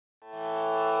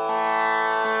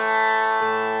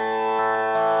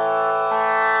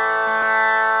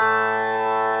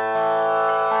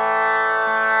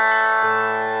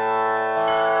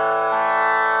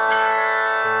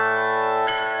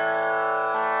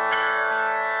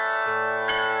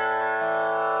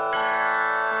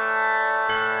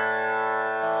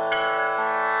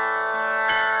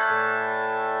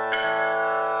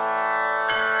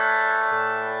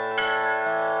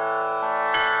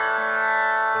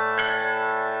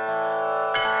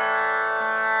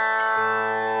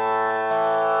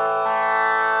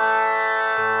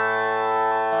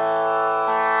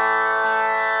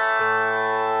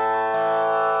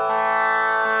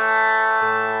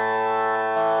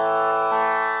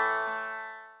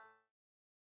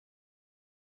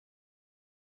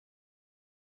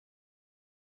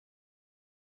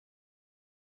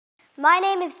My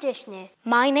name is Jishnu.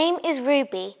 My name is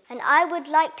Ruby. And I would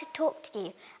like to talk to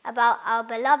you about our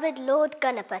beloved Lord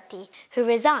Ghanapathy, who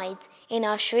resides in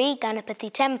our Shree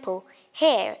Ghanapathy temple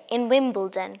here in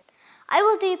Wimbledon. I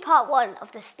will do part 1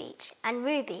 of the speech and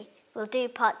Ruby will do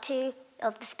part 2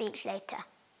 of the speech later.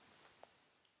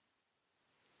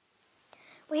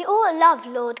 We all love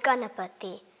Lord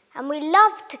Ghanapathy and we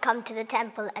love to come to the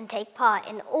temple and take part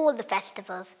in all the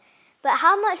festivals. But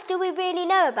how much do we really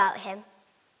know about him?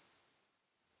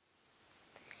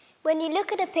 When you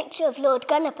look at a picture of Lord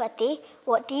Ghanapathy,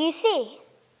 what do you see?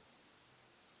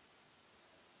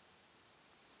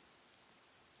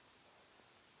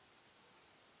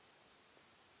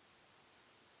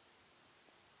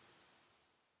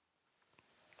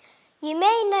 You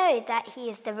may know that he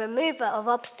is the remover of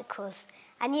obstacles,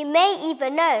 and you may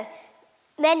even know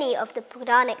many of the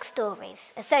Puranic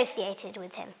stories associated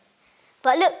with him.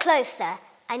 But look closer,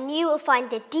 and you will find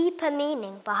the deeper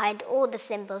meaning behind all the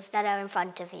symbols that are in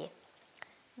front of you.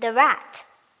 The rat,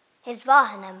 his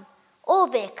vahanam, or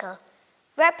vehicle,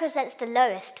 represents the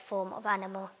lowest form of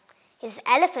animal. His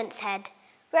elephant's head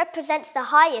represents the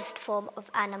highest form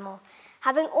of animal.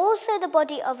 Having also the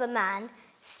body of a man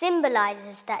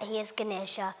symbolizes that he is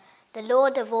Ganesha, the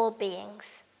Lord of all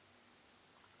beings.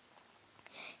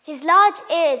 His large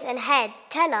ears and head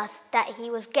tell us that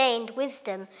he was gained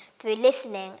wisdom through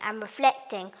listening and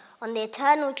reflecting on the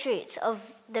eternal truths of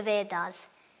the Vedas.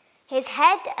 His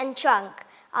head and trunk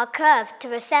are curved to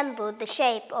resemble the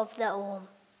shape of the Om,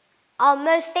 our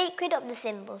most sacred of the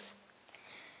symbols,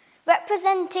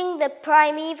 representing the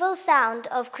primeval sound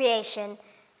of creation,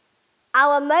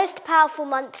 our most powerful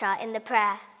mantra in the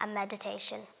prayer and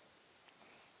meditation.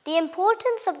 The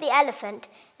importance of the elephant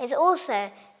is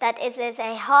also that it is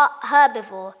a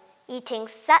herbivore eating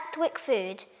sattvic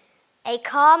food, a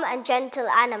calm and gentle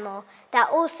animal that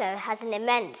also has an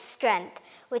immense strength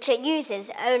which it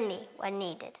uses only when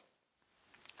needed.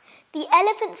 The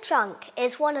elephant's trunk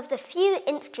is one of the few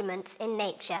instruments in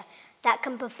nature that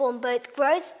can perform both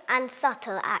gross and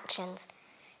subtle actions.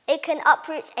 It can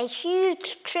uproot a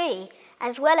huge tree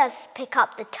as well as pick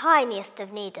up the tiniest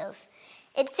of needles.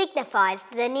 It signifies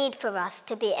the need for us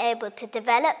to be able to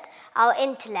develop our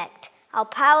intellect, our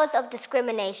powers of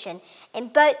discrimination in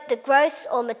both the gross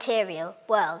or material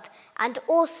world and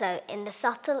also in the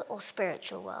subtle or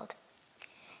spiritual world.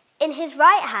 In his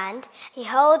right hand, he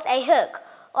holds a hook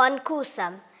or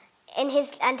kusam, and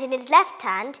in his left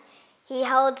hand, he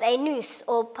holds a noose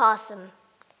or pasam.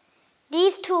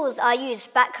 These tools are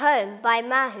used back home by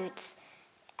mahouts,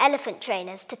 elephant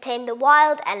trainers, to tame the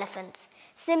wild elephants.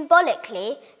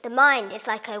 Symbolically, the mind is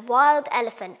like a wild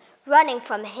elephant running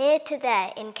from here to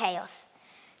there in chaos.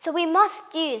 So we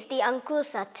must use the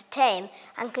ankusa to tame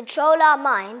and control our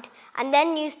mind, and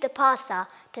then use the pasa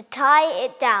to tie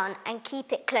it down and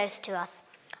keep it close to us.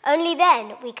 Only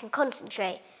then we can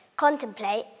concentrate,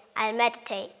 contemplate, and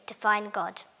meditate to find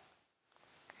God.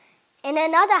 In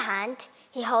another hand,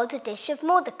 he holds a dish of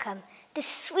modakam. The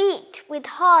sweet with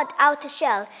hard outer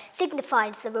shell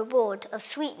signifies the reward of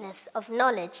sweetness of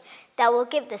knowledge that will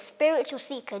give the spiritual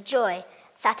seeker joy,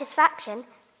 satisfaction,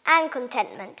 and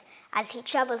contentment as he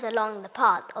travels along the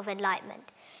path of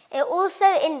enlightenment. It also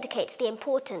indicates the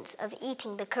importance of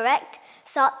eating the correct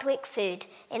sattvic food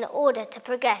in order to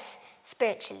progress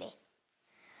spiritually.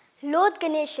 Lord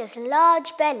Ganesha's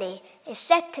large belly is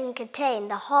said to contain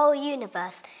the whole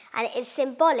universe and is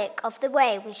symbolic of the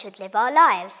way we should live our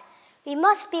lives. We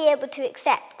must be able to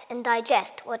accept and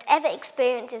digest whatever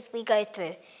experiences we go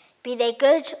through, be they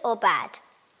good or bad.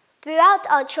 Throughout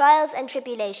our trials and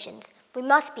tribulations, we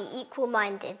must be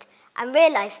equal-minded and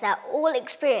realize that all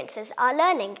experiences are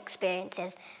learning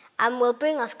experiences and will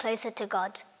bring us closer to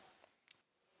God.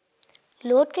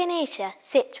 Lord Ganesha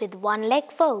sits with one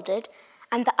leg folded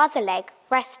and the other leg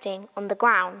resting on the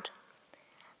ground.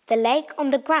 The leg on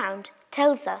the ground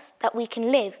tells us that we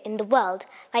can live in the world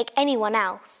like anyone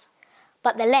else.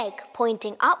 But the leg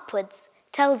pointing upwards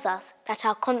tells us that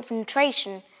our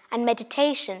concentration and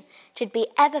meditation should be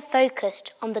ever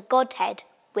focused on the Godhead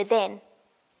within.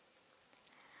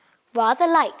 Rather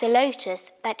like the lotus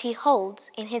that he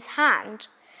holds in his hand,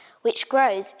 which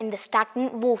grows in the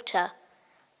stagnant water,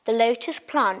 the lotus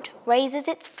plant raises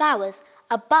its flowers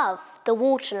above the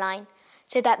waterline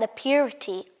so that the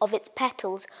purity of its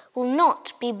petals will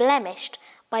not be blemished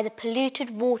by the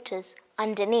polluted waters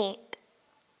underneath.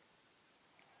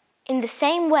 In the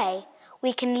same way,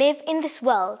 we can live in this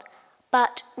world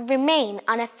but remain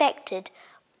unaffected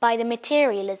by the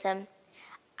materialism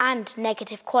and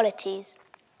negative qualities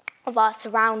of our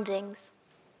surroundings.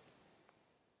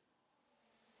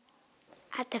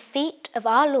 At the feet of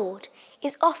our Lord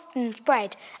is often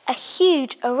spread a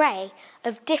huge array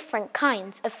of different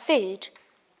kinds of food.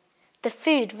 The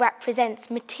food represents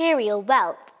material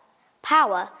wealth,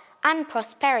 power, and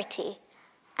prosperity,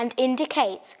 and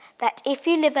indicates that if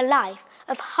you live a life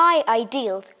of high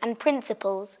ideals and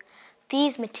principles,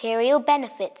 these material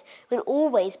benefits will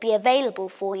always be available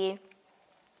for you,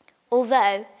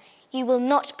 although you will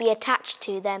not be attached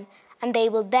to them, and they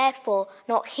will therefore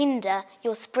not hinder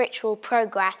your spiritual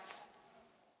progress.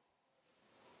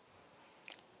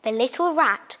 The little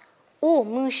rat, or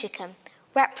Mushikam,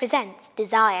 represents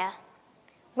desire.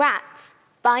 Rats,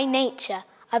 by nature,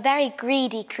 are very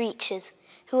greedy creatures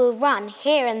who will run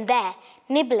here and there,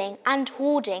 nibbling and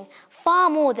hoarding far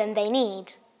more than they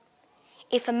need.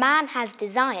 If a man has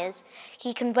desires,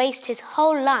 he can waste his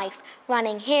whole life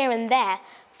running here and there,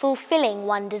 fulfilling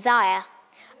one desire,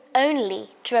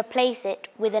 only to replace it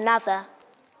with another.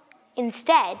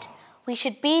 Instead, we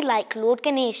should be like Lord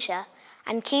Ganesha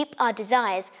and keep our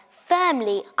desires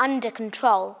firmly under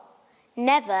control,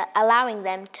 never allowing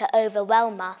them to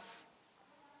overwhelm us.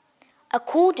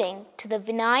 According to the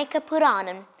Vinayaka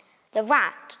Puranam, the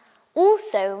rat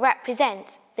also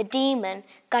represents the demon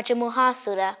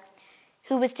Gajamuhasura,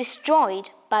 who was destroyed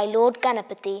by Lord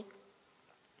Ghanapathy.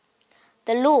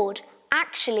 The Lord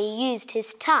actually used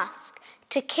his tusk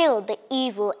to kill the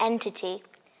evil entity,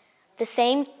 the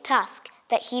same tusk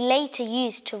that he later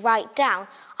used to write down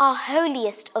our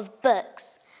holiest of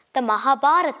books, the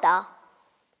Mahabharata.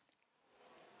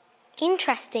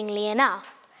 Interestingly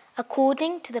enough,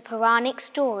 according to the Puranic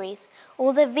stories,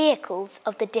 all the vehicles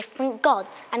of the different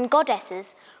gods and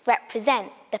goddesses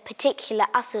represent the particular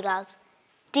asuras,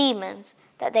 demons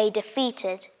that they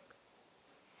defeated.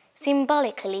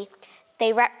 Symbolically,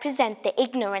 they represent the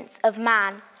ignorance of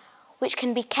man, which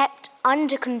can be kept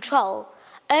under control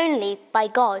only by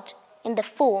God in the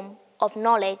form of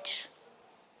knowledge.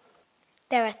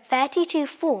 There are 32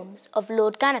 forms of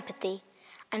Lord Ghanapathy,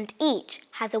 and each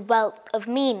has a wealth of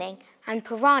meaning and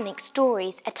Puranic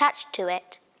stories attached to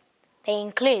it. They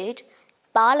include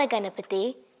Bala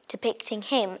Ghanapathy, depicting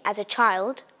him as a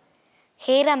child;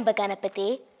 Heramba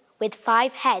Ghanapathy, with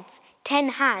 5 heads, 10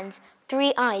 hands,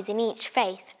 3 eyes in each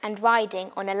face, and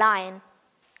riding on a lion;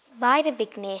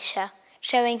 Vaidavignesha,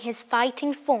 showing his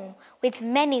fighting form with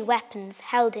many weapons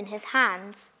held in his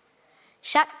hands;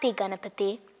 Shakti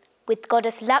Ghanapathy, with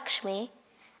goddess Lakshmi;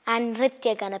 and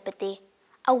Nritya Ghanapathy,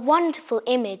 a wonderful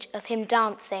image of him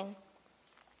dancing.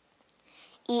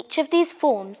 Each of these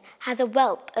forms has a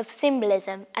wealth of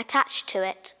symbolism attached to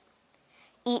it.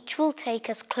 Each will take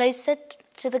us closer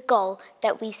to the goal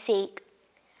that we seek.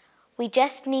 We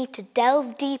just need to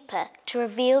delve deeper to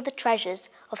reveal the treasures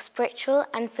of spiritual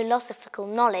and philosophical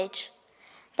knowledge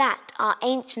that our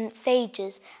ancient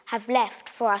sages have left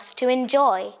for us to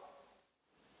enjoy.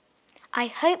 I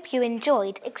hope you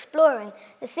enjoyed exploring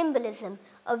the symbolism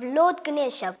of Lord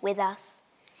Ganesha with us.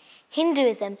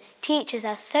 Hinduism teaches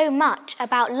us so much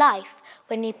about life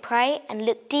when we pray and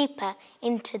look deeper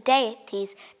into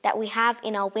deities that we have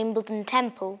in our Wimbledon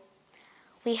temple.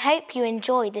 We hope you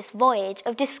enjoy this voyage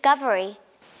of discovery.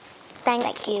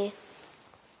 Thank you.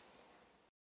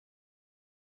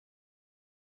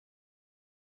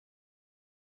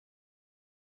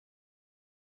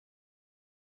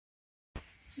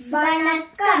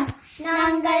 வணக்கம்.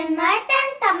 நாங்கள்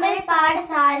மர்டன் தமிழ்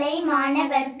பாடசாலை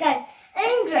மாணவர்கள்.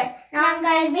 இன்று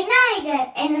நாங்கள் விநாயகர்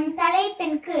எனும்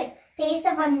தலைப்பின் கீழ்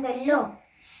பேச வந்துள்ளோம்.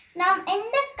 நாம்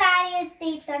எந்த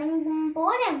காரியத்தை தொடங்கும்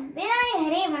போதும்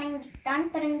விநாயகரை வணங்கித்தான்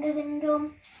தொடங்குகின்றோம்.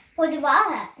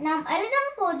 பொதுவாக நாம்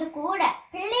எழுதும் போது கூட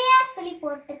பிள்ளையார் சொல்லி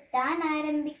போட்டுத்தான்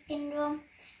ஆரம்பிக்கின்றோம்.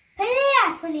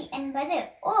 பிள்ளையார் சொல்லி என்பது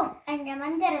ஓம் என்ற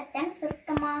மந்திரத்தின்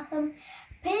சுருக்கமாகும்.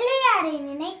 பிள்ளையாரை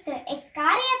நினைத்து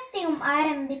எக்காரியத்தையும்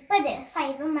ஆரம்பிப்பது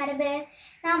சைவ மரபு.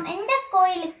 நாம் எந்த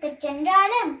கோயிலுக்கு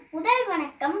சென்றாலும் முதல்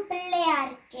வணக்கம்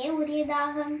பிள்ளையாருக்கே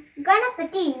உரியதாகும்.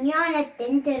 கணபதி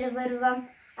ஞானத்தின் திருவுருவம்.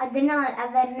 அதனால்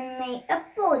அவர் நம்மை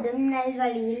எப்போதும்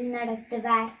நல்வழியில்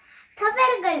நடத்துவார்.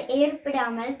 தவறுகள்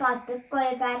ஏற்படாமல் பார்த்துக்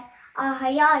கொள்வார்.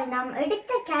 ஆகையால் நாம்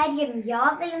எடுத்த காரியம்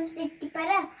யாவிலும் சித்தி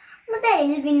பெற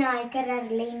முதலில் விநாயகர்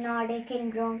அருளை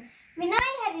நாடுகின்றோம்.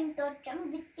 விநாயகரின் தோற்றம்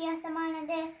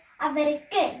வித்தியாசமானது.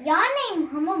 அவருக்கு யானை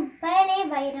முகமும் பேழை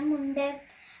வயிறும் உண்டு.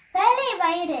 பேழை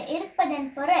வயிறு இருப்பதன்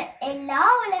பொருள் எல்லா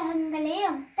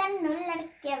உலகங்களையும் தன்னுள்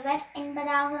அடக்கியவர்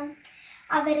என்பதாகும்.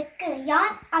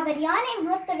 அவர் யானை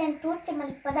முகத்துடன்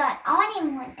தோற்றமளிப்பதால்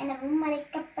ஆனைமுகன் எனவும்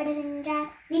அழைக்கப்படுகின்றார்.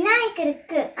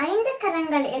 விநாயகருக்கு 5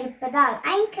 கரங்கள் இருப்பதால்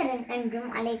ஐங்கரன் என்றும்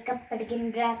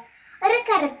அழைக்கப்படுகின்றார். ஒரு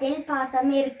கரத்தில்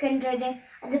பாசம் இருக்கின்றது,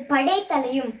 அது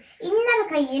படைத்தலையும், இன்னொரு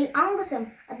கையில் அங்குசம்,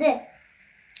 அது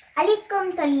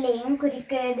அளிக்கும் தொல்லையும்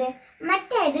குறிக்கிறது.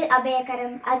 மற்றது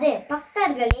அபயகரம், அது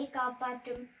பக்தர்களை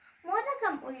காப்பாற்றும்.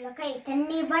 மோதகம் உள்ள கை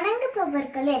தன்னை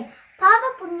வணங்குபவர்களின் பாவ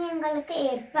புண்ணியங்களுக்கு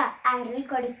ஏற்ப அருள்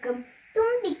கொடுக்கும்.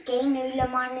 தும்பிக்கை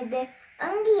நீளமானது,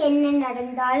 அங்கு என்ன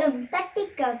நடந்தாலும் தட்டி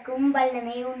காக்கும்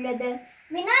வல்லமை உள்ளது.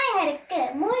 விநாயகருக்கு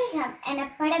மூஷிகம்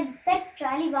எனப்படும்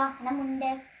பெற்றாலி வாகனம்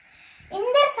உண்டு.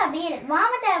 இந்த சபையில்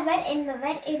வாமதேவர்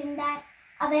என்பவர் இருந்தார்.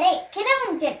 அவரை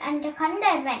கிரவஞ்சன் என்ற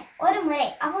கந்தர்வன் ஒரு முறை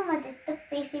அவமதித்து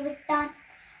பேசிவிட்டான்.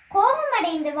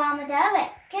 கோபமடைந்த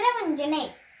வாமதேவர் கிரவஞ்சனை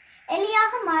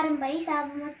எலியாக மாறும்படி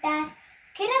சாபமிட்டார்.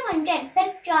 கிரவஞ்சன்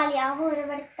பெற்றாலியாக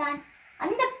உருவெடுத்தான்.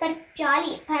 அந்த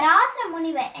பெற்றாலி பராசர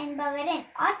முனிவர் என்பவரின்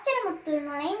ஆச்சிரமத்தில்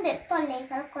நுழைந்து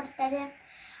தொல்லைகள் கொடுத்தது.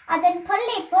 அதன்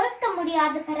தொல்லை பொறுக்க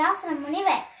முடியாத பராசர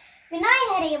முனிவர்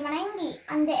விநாயகரை வணங்கி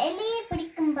அந்த எலியை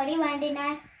பிடிக்கும்படி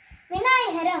வேண்டினார்.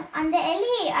 விநாயகரும் அந்த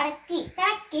எலியை அடக்கி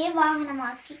தனக்கே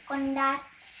வாகனமாக்கி கொண்டார்.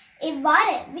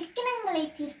 இவ்வாறு விக்னங்களை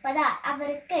தீர்ப்பதால்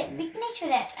அவருக்கு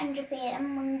விக்னேஸ்வரர் என்ற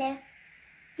பெயரும் உண்டு.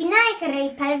 விநாயகரை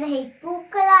பல்வகை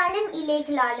பூக்களாலும்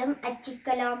இலைகளாலும்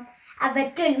அர்ச்சிக்கலாம்.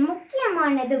 அவற்றுள்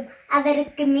முக்கியமானதும்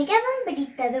அவருக்கு மிகவும்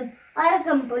பிடித்ததும்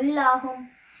அருகம்புல்லாகும்.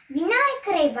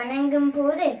 விநாயகரை வணங்கும்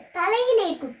போது தலையிலே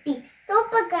குட்டி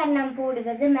தோப்புக்கர்ணம்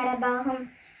போடுவது மரபாகும்.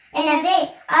 எனவே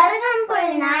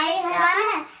அருகம்புல் நாயகரான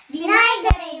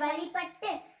விநாயகரை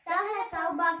வழிபட்டு சகல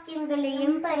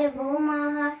சௌபாக்கியங்களையும்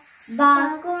பெறுவோமாக.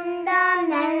 வாக்குண்டாம்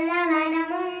நல்ல